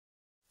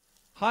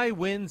High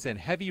winds and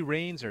heavy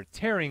rains are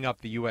tearing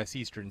up the U.S.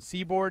 eastern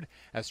seaboard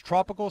as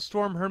Tropical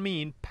Storm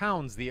Hermine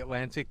pounds the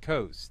Atlantic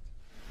coast.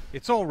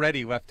 It's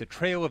already left a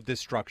trail of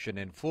destruction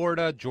in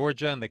Florida,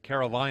 Georgia, and the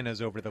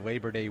Carolinas over the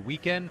Labor Day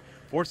weekend,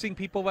 forcing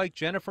people like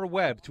Jennifer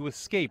Webb to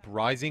escape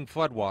rising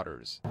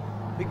floodwaters.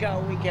 We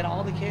get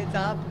all the kids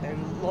up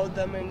and load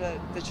them in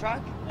the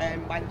truck,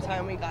 and by the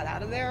time we got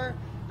out of there,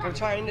 we're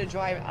trying to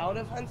drive out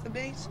of Huntington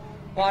Beach.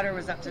 Water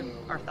was up to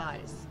our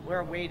thighs.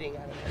 We're wading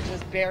out of there,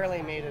 just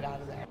barely made it out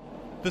of there.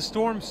 The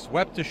storm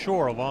swept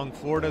ashore along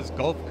Florida's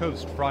Gulf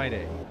Coast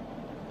Friday.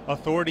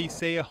 Authorities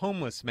say a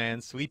homeless man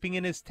sleeping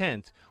in his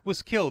tent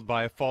was killed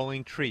by a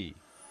falling tree.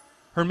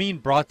 Hermine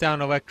brought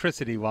down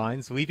electricity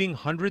lines, leaving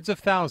hundreds of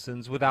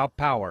thousands without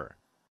power.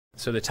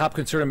 So the top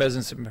concern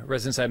of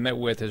residents I met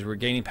with is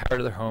regaining power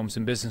to their homes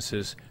and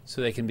businesses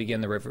so they can begin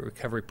the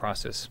recovery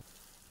process.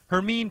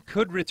 Hermine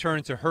could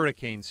return to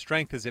hurricane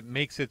strength as it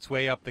makes its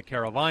way up the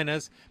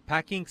Carolinas,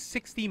 packing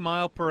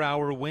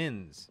 60-mile-per-hour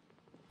winds.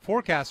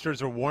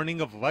 Forecasters are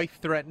warning of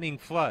life-threatening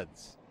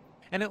floods.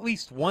 And at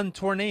least one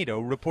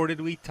tornado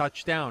reportedly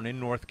touched down in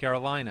North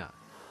Carolina.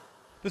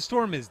 The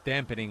storm is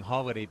dampening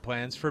holiday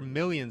plans for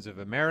millions of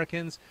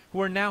Americans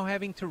who are now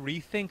having to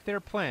rethink their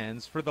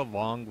plans for the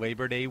long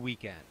Labor Day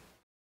weekend.